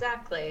too.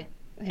 Exactly.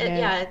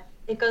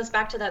 It goes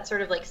back to that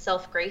sort of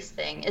self-grace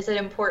thing. Is it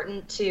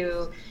important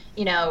to,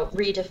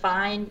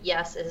 redefine?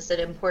 Yes. Is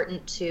it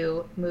important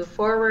to move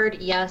forward?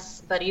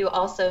 Yes. But you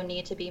also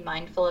need to be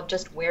mindful of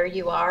just where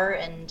you are.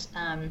 And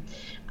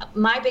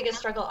my biggest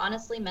struggle,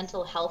 honestly,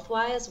 mental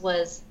health-wise,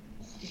 was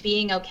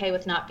being okay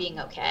with not being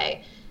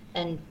okay.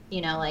 And,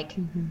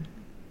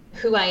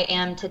 who I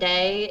am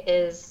today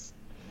is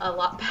a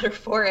lot better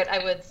for it,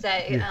 I would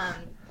say,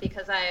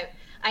 because I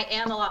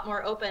am a lot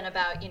more open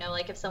about,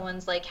 if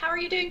someone's like, how are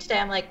you doing today?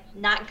 I'm like,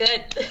 not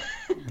good.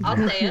 I'll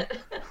say it,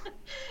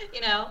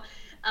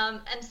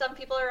 And some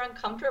people are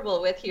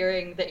uncomfortable with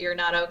hearing that you're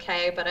not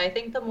okay, but I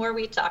think the more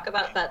we talk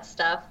about that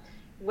stuff,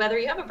 whether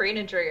you have a brain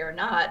injury or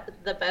not,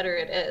 the better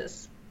it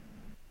is.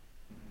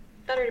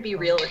 Better to be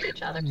real with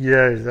each other.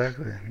 Yeah,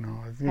 exactly. No,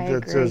 I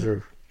think those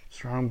are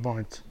strong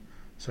points.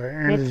 So,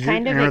 Aaron, did you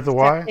answer the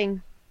why?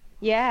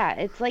 Yeah,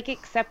 it's like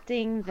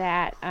accepting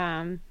that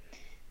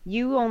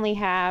you only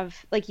have,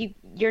 like,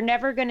 you're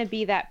never going to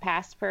be that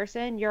past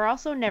person. You're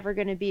also never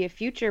going to be a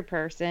future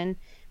person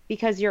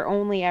because you're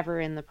only ever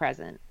in the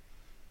present.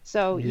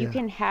 So you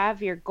can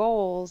have your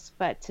goals,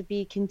 but to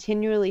be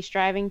continually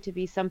striving to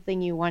be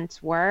something you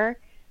once were,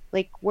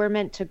 like, we're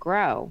meant to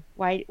grow.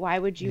 Why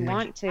would you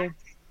want to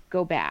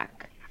go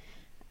back?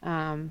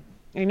 I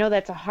know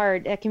that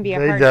can be a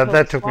hard pill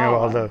that to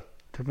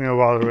took me a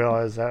while to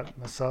realize that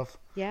myself.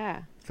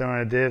 Yeah. Then when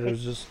I did, it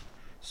was just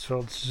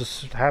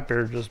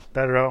happier, just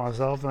better about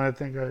myself, and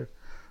I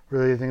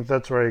really think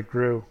that's where I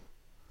grew.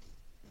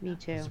 Me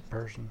too. As a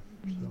person.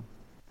 So.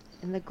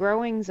 And the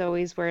growing's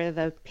always where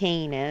the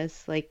pain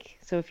is. Like,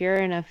 so if you're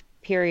in a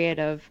period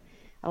of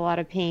a lot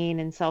of pain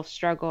and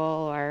self-struggle,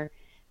 or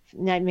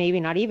maybe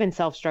not even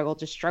self-struggle,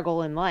 just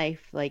struggle in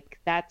life, like,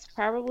 that's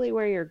probably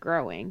where you're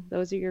growing.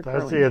 Those are your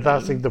growing.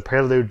 That's like the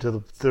prelude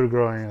to the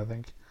growing, I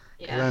think.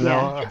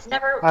 Yeah. It's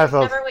never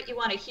what you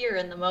want to hear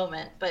in the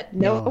moment, but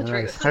no,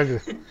 truth.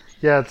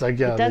 Yeah, it's like,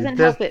 it doesn't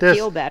help it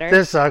feel better.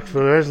 This sucks,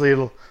 but eventually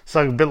it'll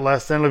suck a bit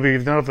less. Then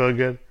it'll feel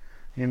good.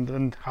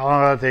 And how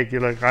long will that take you?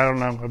 Like, I don't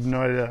know. I have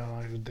no idea how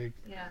long it'll take.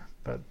 Yeah.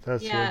 But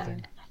that's the other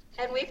thing.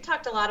 And we've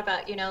talked a lot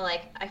about,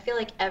 like, I feel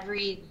like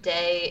every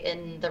day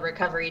in the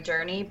recovery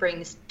journey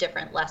brings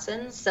different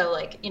lessons. So,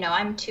 like,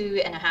 I'm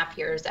 2.5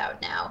 years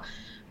out now.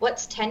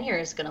 What's 10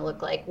 years going to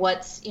look like?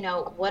 What's it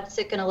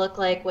going to look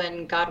like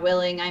when, God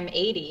willing, I'm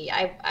 80?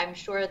 I'm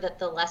sure that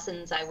the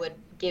lessons I would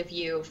give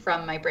you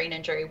from my brain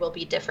injury will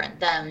be different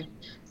then.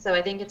 So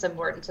I think it's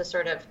important to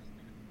sort of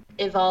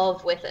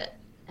evolve with it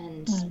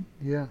and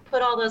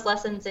put all those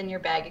lessons in your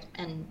bag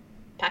and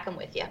pack them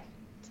with you.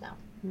 So.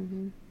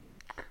 Mm-hmm.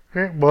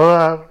 Okay.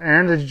 Well,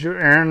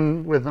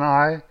 Aaron with an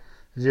I,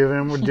 did you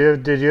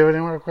have any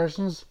more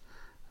questions?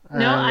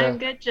 No, I'm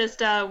good.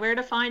 Just where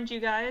to find you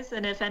guys,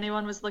 and if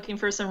anyone was looking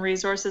for some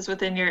resources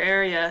within your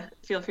area,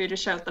 feel free to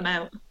shout them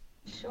out.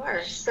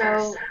 Sure.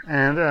 So,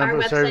 and our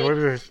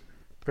website.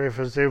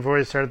 Before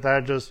we start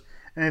that, just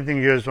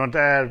anything you guys want to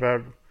add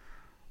about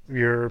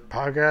your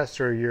podcast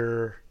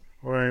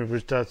or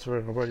which that's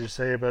what you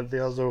say, but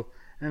also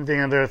anything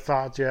other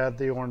thoughts you had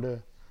that you want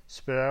to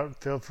spit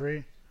out, feel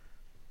free.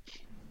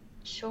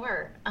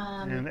 Sure.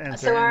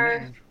 So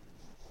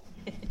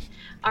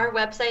our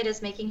website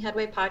is Making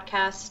Headway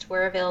Podcast.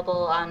 We're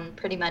available on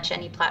pretty much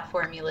any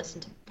platform you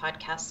listen to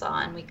podcasts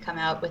on. We come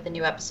out with a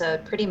new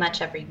episode pretty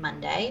much every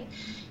Monday.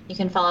 You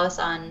can follow us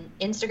on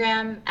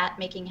Instagram at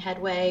Making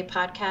Headway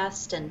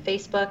Podcast and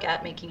Facebook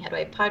at Making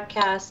Headway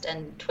Podcast,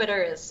 and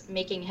Twitter is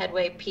Making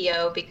Headway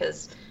PO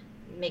because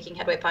Making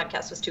Headway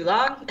Podcast was too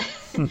long.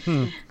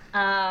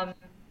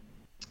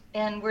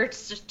 And we're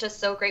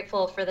just so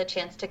grateful for the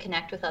chance to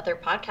connect with other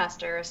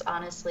podcasters,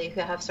 honestly, who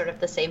have sort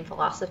of the same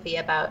philosophy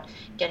about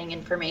getting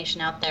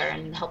information out there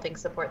and helping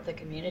support the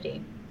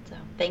community. So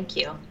thank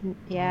you.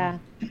 Yeah.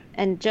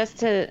 And just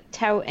to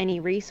tout any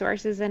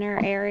resources in our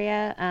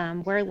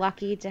area, we're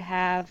lucky to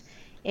have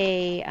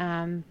a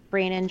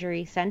brain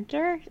injury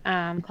center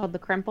called the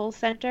Krempel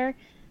Center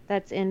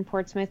that's in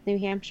Portsmouth, New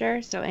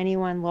Hampshire. So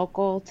anyone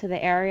local to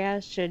the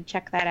area should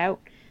check that out.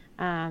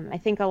 I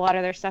think a lot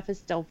of their stuff is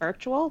still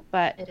virtual,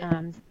 but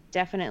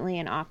definitely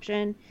an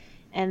option.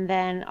 And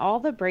then all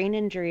the brain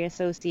injury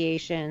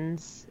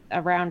associations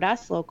around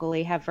us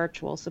locally have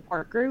virtual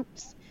support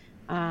groups.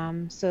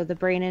 So the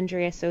Brain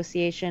Injury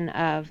Association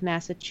of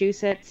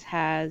Massachusetts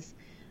has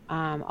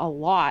a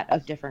lot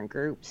of different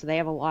groups. So they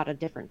have a lot of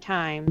different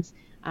times.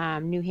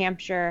 New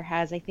Hampshire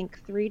has, I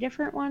think, 3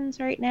 different ones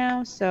right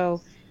now.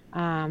 So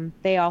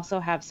they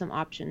also have some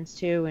options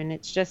too, and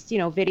it's just,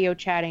 video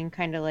chatting,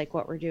 kind of like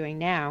what we're doing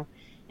now,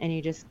 and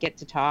you just get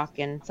to talk.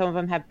 And some of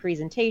them have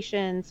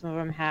presentations, some of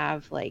them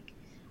have like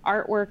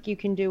artwork you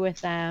can do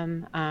with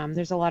them.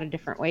 There's a lot of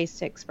different ways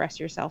to express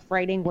yourself,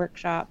 writing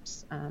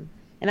workshops, and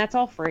that's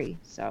all free.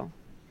 So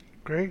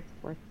great,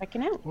 worth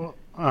checking out. Well,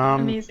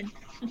 amazing.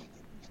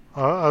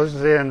 I was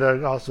saying,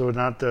 and also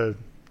not to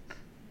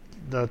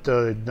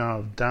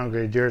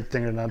downgrade your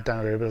thing, or not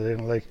downgrade, but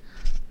like.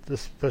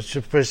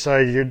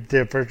 Beside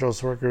the virtual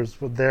workers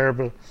there,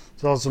 but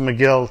it's also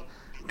McGill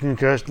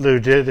Concussion.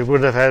 They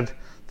would have had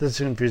this is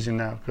confusing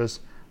now because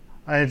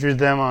I interviewed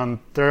them on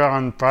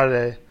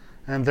Friday,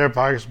 and their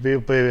podcast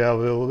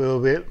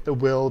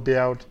will be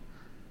out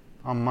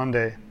on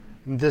Monday,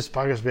 and this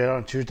podcast will be out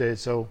on Tuesday.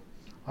 So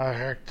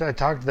I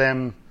talked to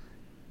them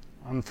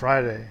on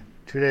Friday,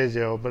 2 days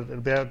ago, but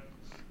it'll be out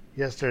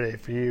yesterday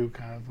for you,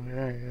 kind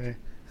of.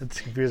 It's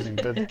confusing,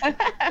 but the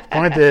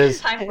point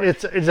is,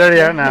 it's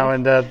already out now,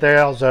 and they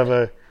also have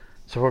a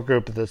support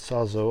group that's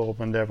also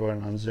open to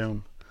everyone on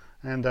Zoom.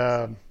 And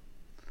I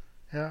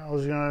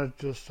was gonna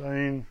so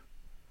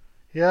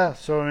I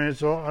was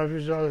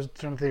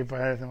trying to think if I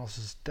had anything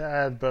else to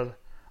add, but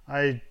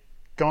I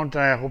don't.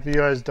 I hope you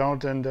guys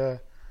don't. And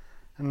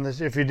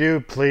if you do,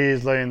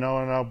 please let me know,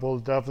 and we'll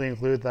definitely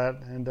include that.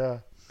 And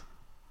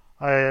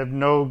I have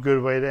no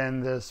good way to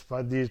end these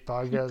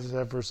podcasts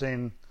except for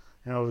saying,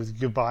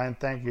 goodbye and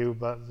thank you.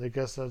 But I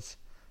guess that's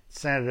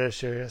standard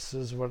issue. I guess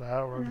this is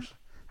how it works.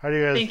 How do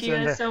you guys? Thank you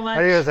guys so much.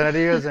 How do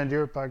you guys end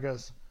your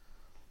podcast?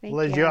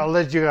 I'll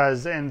let you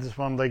guys end this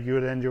one like you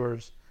would end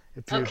yours.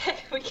 Okay,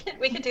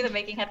 we can do the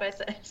Making Headway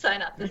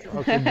sign up. This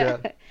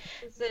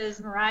is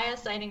Mariah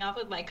signing off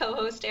with my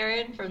co-host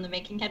Erin from the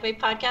Making Headway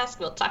podcast.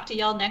 We'll talk to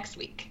y'all next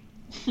week.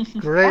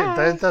 Great,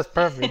 that's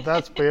perfect.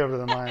 That's better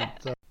than mine.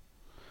 So.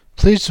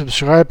 Please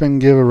subscribe and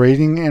give a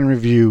rating and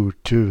review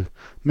to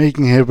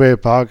Making Headway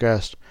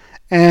podcast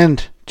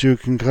and to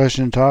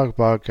Concussion Talk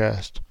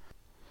podcast.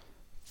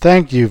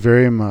 Thank you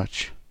very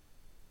much.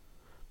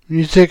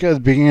 Music at the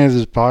beginning of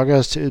this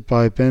podcast is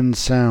by Ben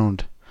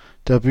Sound.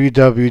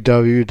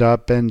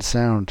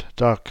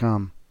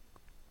 www.bensound.com.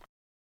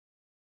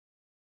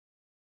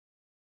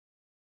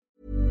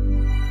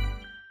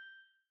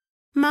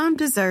 Mom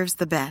deserves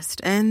the best,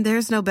 and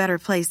there's no better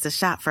place to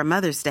shop for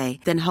Mother's Day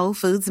than Whole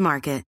Foods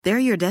Market. They're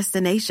your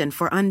destination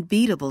for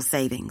unbeatable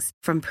savings,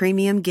 from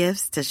premium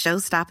gifts to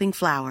show-stopping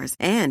flowers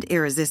and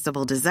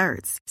irresistible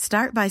desserts.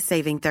 Start by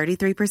saving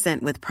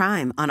 33% with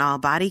Prime on all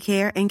body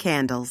care and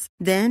candles.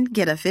 Then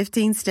get a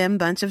 15-stem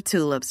bunch of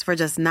tulips for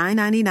just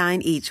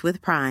 $9.99 each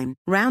with Prime.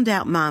 Round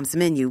out Mom's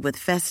menu with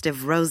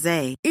festive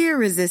rosé,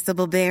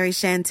 irresistible berry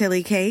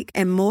chantilly cake,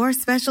 and more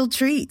special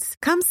treats.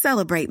 Come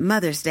celebrate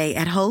Mother's Day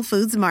at Whole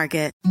Foods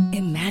Market.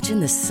 Imagine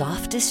the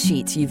softest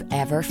sheets you've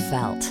ever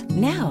felt.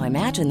 Now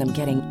imagine them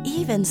getting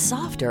even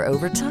softer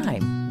over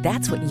time.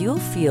 That's what you'll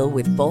feel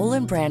with Boll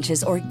 &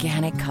 Branch's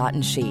organic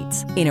cotton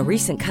sheets. In a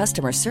recent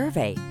customer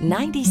survey,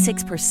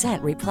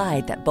 96%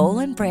 replied that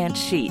Boll & Branch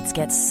sheets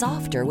get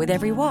softer with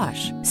every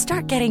wash.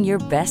 Start getting your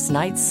best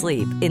night's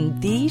sleep in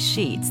these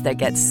sheets that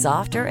get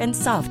softer and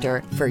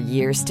softer for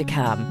years to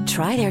come.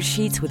 Try their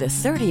sheets with a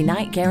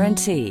 30-night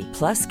guarantee.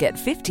 Plus, get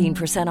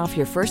 15% off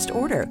your first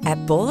order at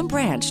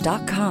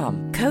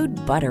bollandbranch.com. Code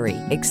BUTTERY.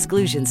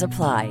 Exclusions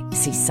apply.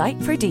 See site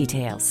for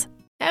details.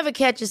 Ever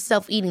catch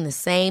yourself eating the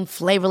same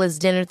flavorless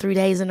dinner 3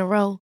 days in a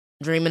row?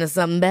 Dreaming of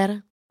something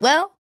better?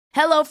 Well,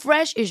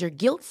 HelloFresh is your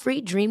guilt-free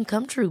dream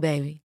come true,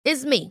 baby.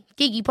 It's me,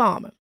 Keke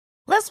Palmer.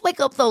 Let's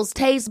wake up those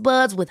taste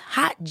buds with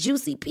hot,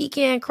 juicy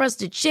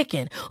pecan-crusted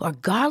chicken or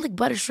garlic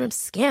butter shrimp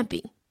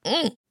scampi.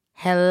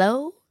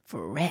 Hello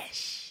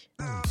Fresh.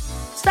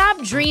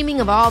 Stop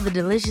dreaming of all the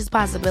delicious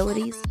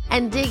possibilities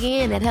and dig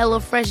in at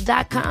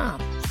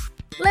HelloFresh.com.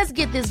 Let's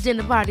get this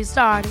dinner party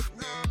started.